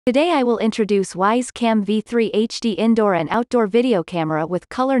Today I will introduce Wyze Cam V3 HD indoor and outdoor video camera with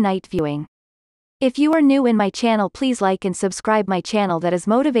color night viewing. If you are new in my channel, please like and subscribe my channel. That has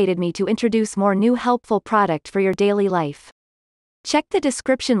motivated me to introduce more new helpful product for your daily life. Check the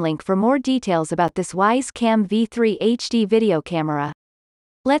description link for more details about this Wyze Cam V3 HD video camera.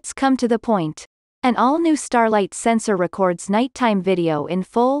 Let's come to the point. An all-new Starlight sensor records nighttime video in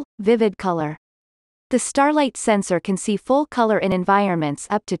full, vivid color. The Starlight sensor can see full color in environments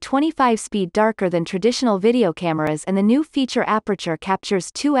up to 25 speed darker than traditional video cameras, and the new feature aperture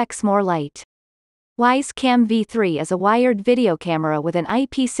captures 2x more light. Wyze Cam V3 is a wired video camera with an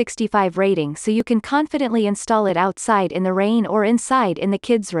IP65 rating, so you can confidently install it outside in the rain or inside in the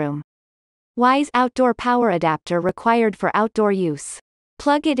kids' room. Wyze outdoor power adapter required for outdoor use.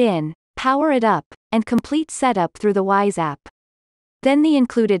 Plug it in, power it up, and complete setup through the Wyze app. Then the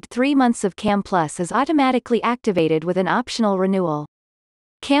included 3 months of Cam Plus is automatically activated with an optional renewal.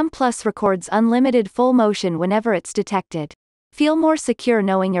 Cam Plus records unlimited full motion whenever it's detected. Feel more secure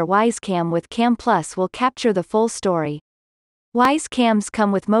knowing your Wyze Cam with Cam Plus will capture the full story. Wyze Cams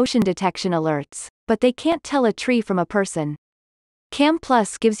come with motion detection alerts, but they can't tell a tree from a person. Cam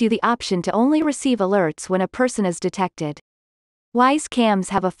Plus gives you the option to only receive alerts when a person is detected. Wyze Cams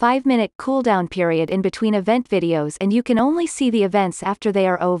have a 5-minute cooldown period in between event videos, and you can only see the events after they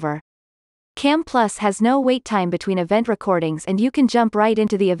are over. Cam Plus has no wait time between event recordings, and you can jump right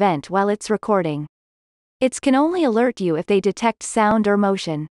into the event while it's recording. It can only alert you if they detect sound or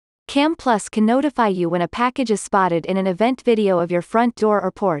motion. Cam Plus can notify you when a package is spotted in an event video of your front door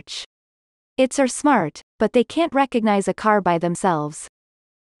or porch. It's are smart, but they can't recognize a car by themselves.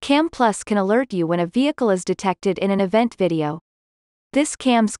 Cam Plus can alert you when a vehicle is detected in an event video. This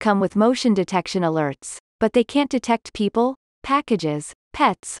cams come with motion detection alerts, but they can't detect people, packages,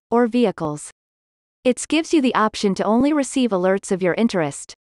 pets, or vehicles. It gives you the option to only receive alerts of your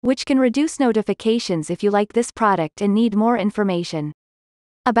interest, which can reduce notifications if you like this product and need more information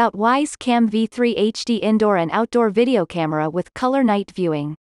about Wyze Cam V3 HD indoor and outdoor video camera with color night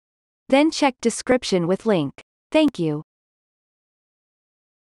viewing. Then check description with link. Thank you.